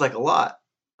that sounds like a lot.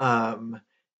 Um,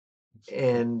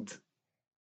 and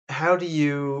how do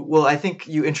you? Well, I think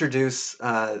you introduce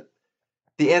the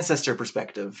ancestor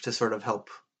perspective to sort of help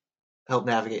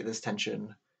navigate this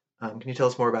tension. Can you tell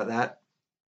us more about that?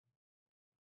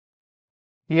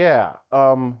 Yeah.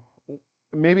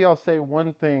 Maybe I'll say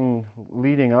one thing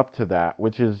leading up to that,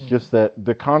 which is Mm. just that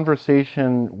the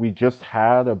conversation we just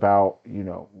had about,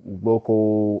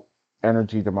 local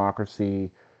energy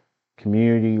democracy,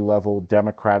 community level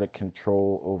democratic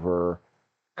control over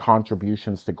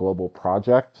contributions to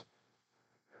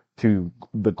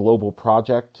the global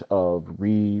project of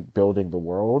rebuilding the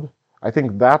world. I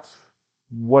think that's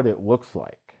what it looks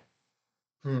like,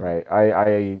 Hmm.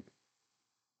 right?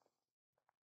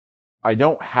 I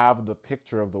don't have the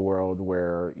picture of the world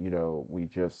where, we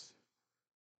just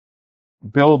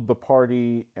build the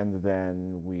party and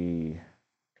then we,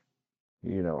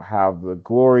 have the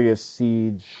glorious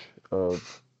siege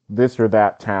of this or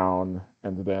that town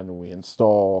and then we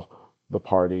install the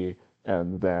party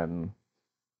and then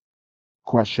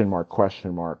question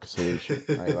mark solution,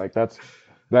 right? Like that's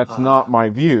uh, not my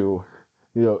view.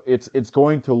 It's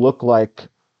going to look like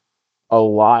a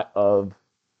lot of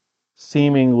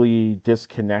seemingly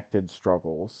disconnected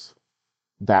struggles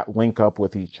that link up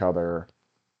with each other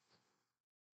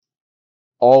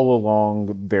all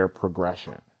along their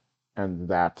progression and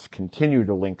that continue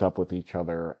to link up with each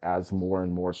other as more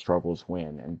and more struggles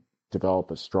win and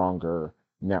develop a stronger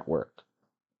network.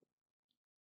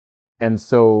 And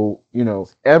so,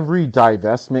 every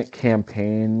divestment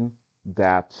campaign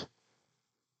that,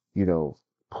 you know,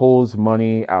 pulls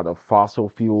money out of fossil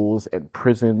fuels and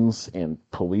prisons and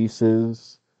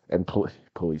polices and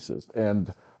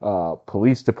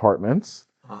police departments,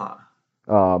 uh,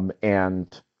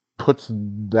 and puts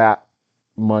that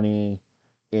money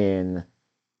in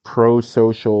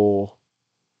pro-social,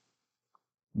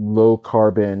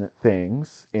 low-carbon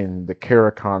things in the care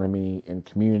economy, in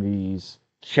communities,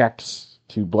 checks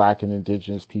to Black and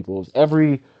Indigenous peoples.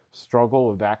 Every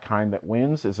struggle of that kind that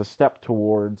wins is a step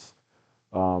towards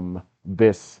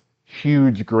this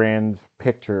huge grand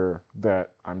picture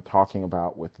that I'm talking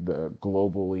about with the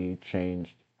globally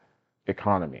changed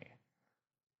economy.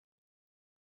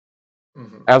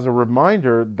 mhm. As a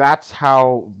reminder, that's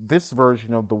how this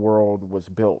version of the world was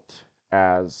built,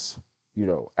 as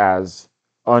as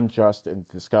unjust and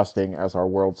disgusting as our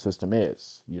world system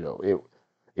is.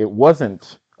 It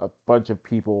wasn't a bunch of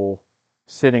people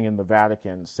sitting in the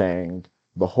Vatican saying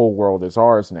the whole world is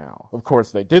ours now. Of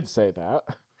course, they did say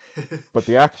that, but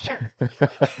the actual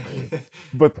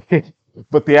but the,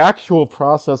 but the actual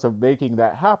process of making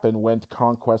that happen went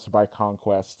conquest by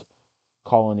conquest,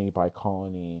 colony by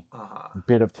colony, uh,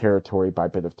 bit of territory by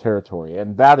bit of territory.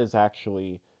 And that is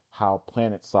actually how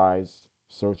planet-sized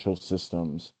social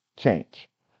systems change.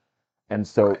 And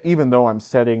so right. even though I'm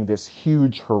setting this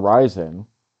huge horizon,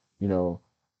 you know,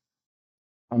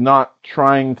 I'm not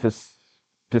trying to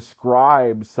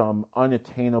describe some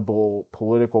unattainable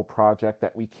political project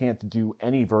that we can't do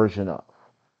any version of.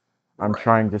 I'm Right.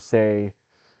 trying to say,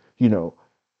 you know,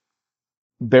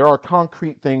 there are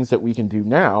concrete things that we can do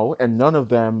now, and none of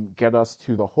them get us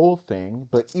to the whole thing,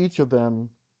 but each of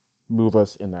them move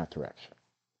us in that direction.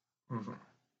 Mhm.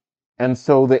 And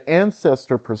so the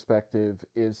ancestor perspective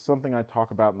is something I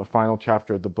talk about in the final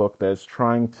chapter of the book that is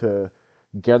trying to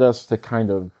get us to kind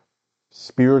of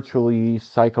spiritually,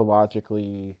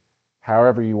 psychologically,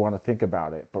 however you want to think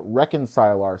about it, but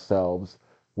reconcile ourselves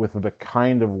with the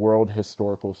kind of world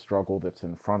historical struggle that's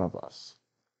in front of us.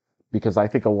 Because I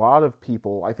think a lot of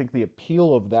people, I think the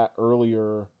appeal of that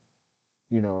earlier,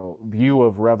 view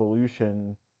of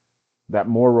revolution, that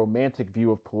more romantic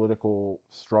view of political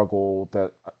struggle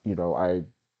that, I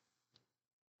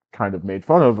kind of made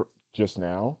fun of just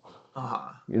now.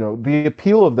 Uh-huh. The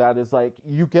appeal of that is like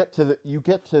you get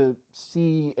to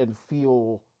see and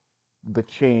feel the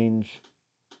change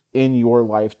in your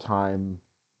lifetime,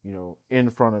 in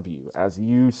front of you as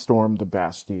you storm the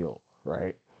Bastille,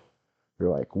 right? You're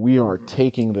like, we are Mhm.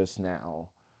 taking this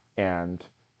now, and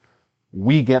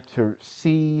we get to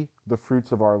see the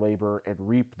fruits of our labor and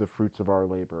reap the fruits of our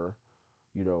labor,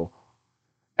 you know,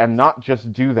 and not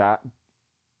just do that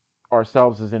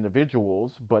ourselves as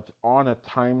individuals, but on a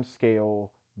time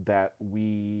scale that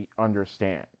we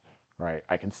understand, right?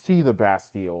 I can see the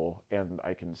Bastille and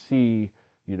I can see,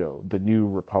 the new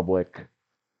republic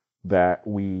that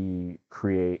we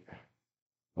create.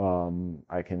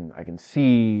 I can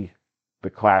see the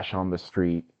clash on the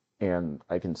street, and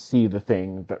I can see the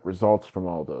thing that results from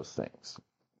all those things.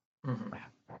 Hmm.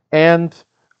 And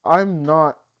I'm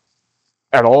not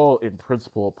at all in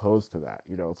principle opposed to that.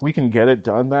 If we can get it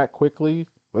done that quickly,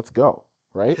 let's go,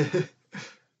 right?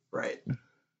 Right.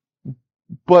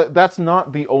 But that's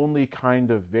not the only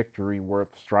kind of victory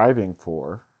worth striving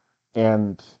for.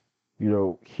 And,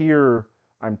 here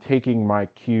I'm taking my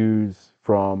cues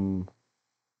from,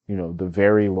 the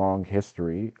very long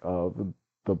history of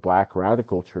the Black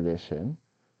radical tradition,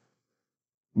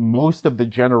 most of the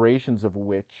generations of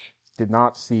which did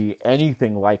not see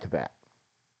anything like that,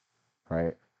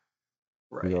 right?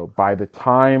 Right. By the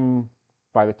time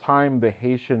the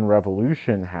Haitian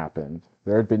Revolution happened,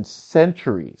 there had been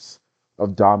centuries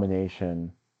of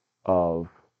domination of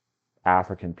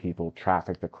African people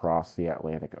trafficked across the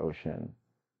Atlantic Ocean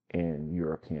in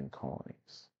European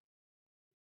colonies.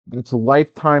 It's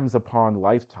lifetimes upon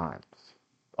lifetimes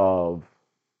of,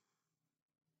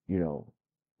 you know,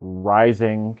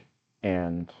 rising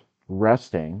and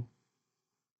resting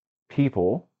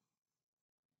people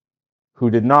who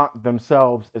did not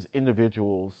themselves as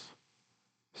individuals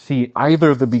see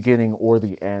either the beginning or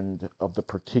the end of the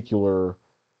particular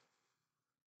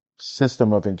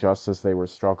system of injustice they were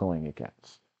struggling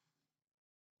against.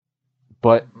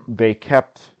 But Hmm. they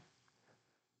kept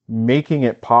making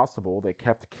it possible, they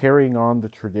kept carrying on the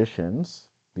traditions,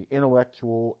 the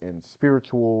intellectual and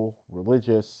spiritual,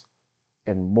 religious,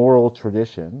 and moral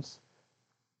traditions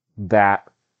that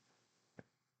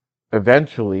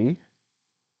eventually,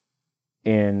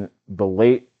 in the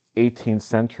late 18th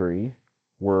century,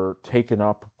 were taken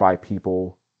up by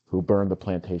people who burned the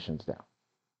plantations down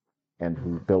and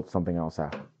who Hmm. built something else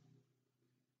after.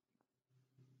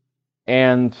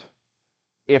 And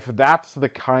if that's the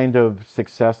kind of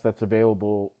success that's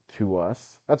available to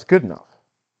us, that's good enough,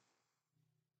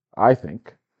 I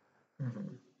think.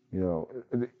 Hmm. You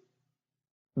know,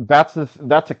 that's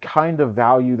a kind of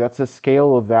value, that's a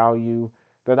scale of value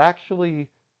that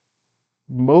actually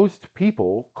most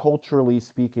people, culturally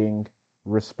speaking,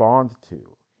 respond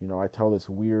to. I tell this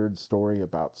weird story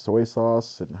about soy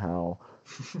sauce and how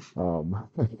um,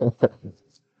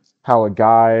 how a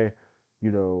guy,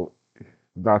 you know,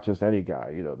 not just any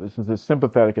guy, this is as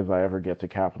sympathetic as I ever get to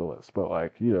capitalists, but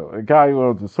like, a guy who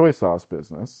owns a soy sauce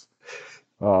business,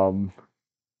 um,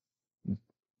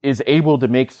 is able to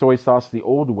make soy sauce the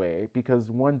old way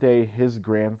because one day his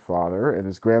grandfather and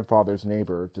his grandfather's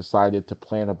neighbor decided to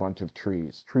plant a bunch of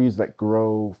trees that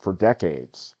grow for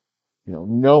decades,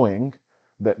 knowing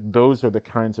that those are the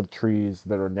kinds of trees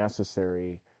that are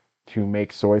necessary to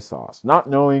make soy sauce, not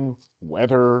knowing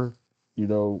whether,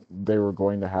 they were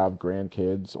going to have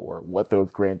grandkids or what those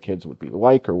grandkids would be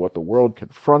like or what the world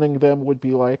confronting them would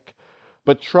be like,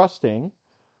 but trusting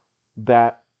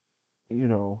that, you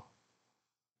know,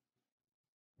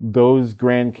 those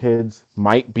grandkids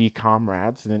might be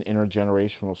comrades in an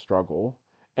intergenerational struggle,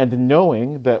 and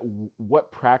knowing that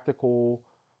what practical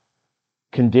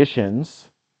conditions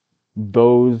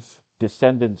those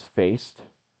descendants faced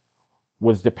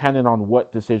was dependent on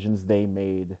what decisions they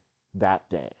made that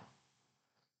day.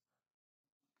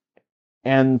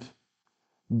 And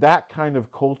that kind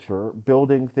of culture,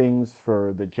 building things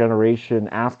for the generation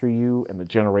after you and the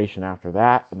generation after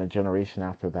that and the generation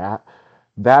after that,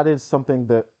 that is something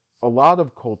that a lot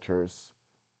of cultures,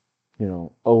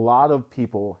 a lot of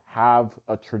people have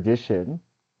a tradition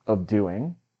of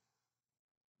doing,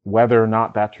 whether or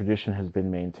not that tradition has been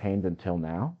maintained until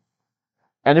now.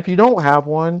 And if you don't have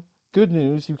one, good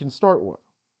news, you can start one,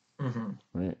 Hmm.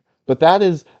 right? But that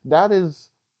is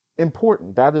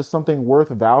important. That is something worth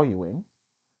valuing.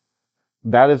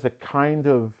 That is a kind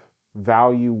of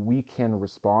value we can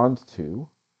respond to,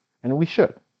 and we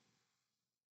should.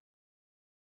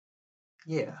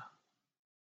 Yeah.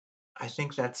 I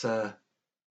think that's a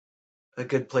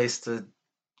good place to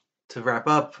wrap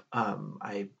up.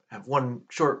 I have one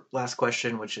short last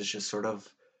question, which is just sort of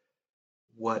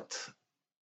what,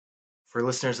 for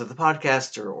listeners of the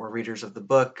podcast or readers of the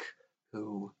book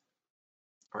who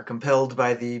are compelled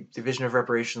by the vision of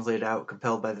reparations laid out,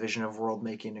 compelled by the vision of world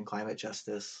making and climate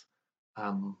justice,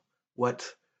 um, what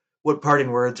what parting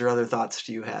words or other thoughts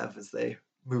do you have as they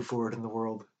move forward in the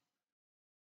world?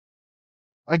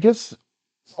 I guess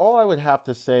all I would have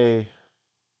to say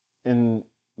in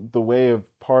the way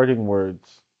of parting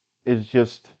words is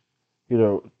just,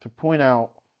 to point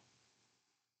out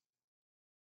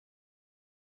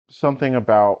something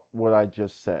about what I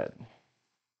just said.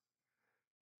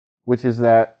 which is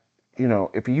that,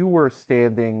 if you were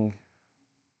standing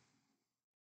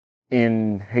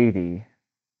in Haiti,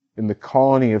 in the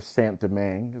colony of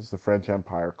Saint-Domingue, as the French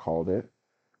Empire called it,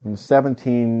 in the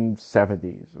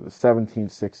 1770s or the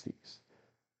 1760s,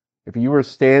 if you were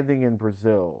standing in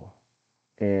Brazil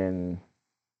in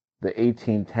the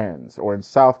 1810s or in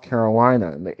South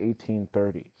Carolina in the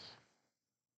 1830s,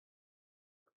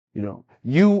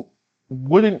 you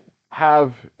wouldn't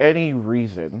have any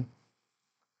reason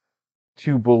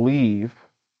to believe,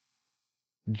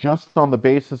 just on the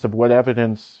basis of what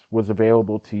evidence was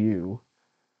available to you,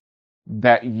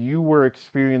 that you were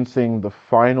experiencing the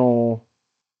final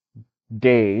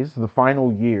days, the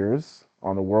final years,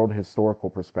 on a world historical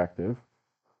perspective,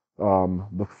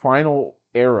 the final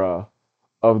era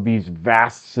of these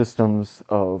vast systems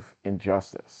of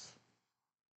injustice.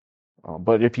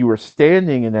 But if you were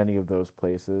standing in any of those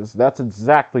places, that's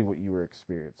exactly what you were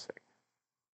experiencing.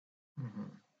 Mm-hmm.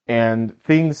 And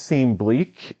things seem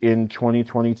bleak in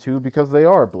 2022 because they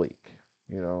are bleak.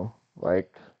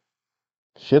 Like,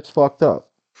 shit's fucked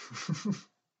up.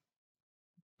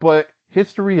 But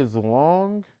history is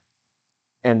long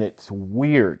and it's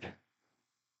weird.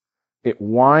 It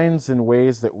winds in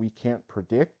ways that we can't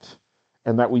predict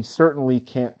and that we certainly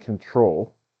can't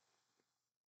control.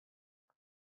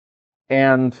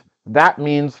 And that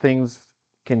means things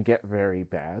can get very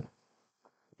bad,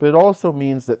 but it also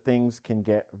means that things can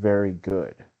get very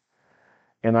good.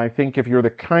 And I think if you're the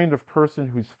kind of person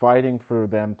who's fighting for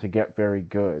them to get very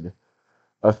good,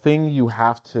 a thing you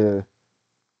have to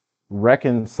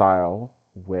reconcile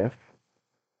with,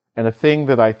 and a thing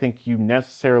that I think you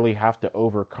necessarily have to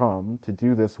overcome to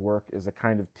do this work, is a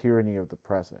kind of tyranny of the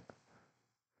present.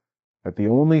 That the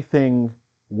only thing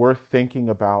worth thinking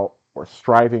about or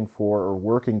striving for or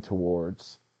working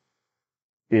towards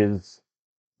is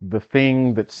the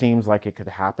thing that seems like it could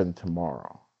happen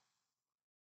tomorrow.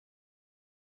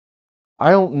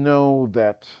 I don't know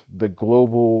that the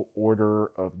global order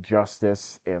of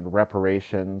justice and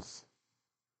reparations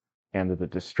and the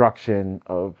destruction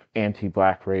of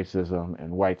anti-black racism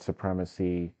and white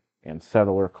supremacy and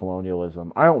settler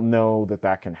colonialism, I don't know that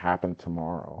that can happen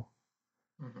tomorrow.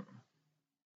 Mm-hmm.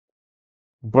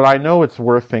 But I know it's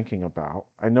worth thinking about.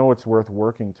 I know it's worth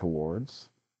working towards.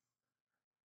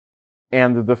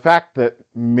 And the fact that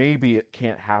maybe it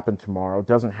can't happen tomorrow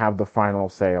doesn't have the final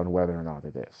say on whether or not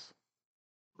it is.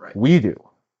 Right. We do.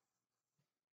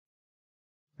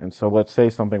 And so let's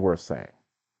say something worth saying.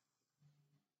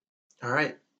 All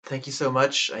right. Thank you so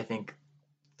much. I think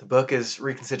the book is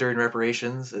Reconsidering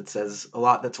Reparations. It says a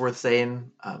lot that's worth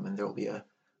saying, and there will be a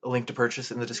link to purchase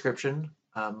in the description.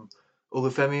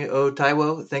 Olúfẹ o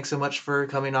Táíwò, thanks so much for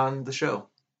coming on the show.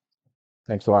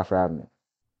 Thanks a lot for having me.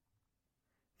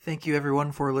 Thank you,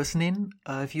 everyone, for listening.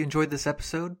 If you enjoyed this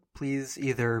episode, please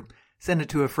either send it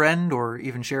to a friend or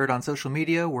even share it on social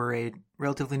media. We're a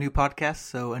relatively new podcast,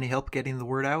 so any help getting the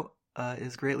word out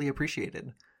is greatly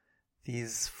appreciated.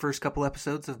 These first couple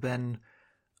episodes have been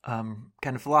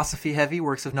kind of philosophy-heavy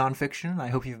works of nonfiction. I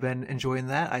hope you've been enjoying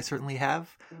that. I certainly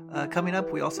have. Coming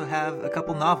up, we also have a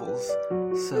couple novels,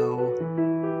 so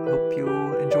hope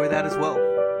you'll enjoy that as well.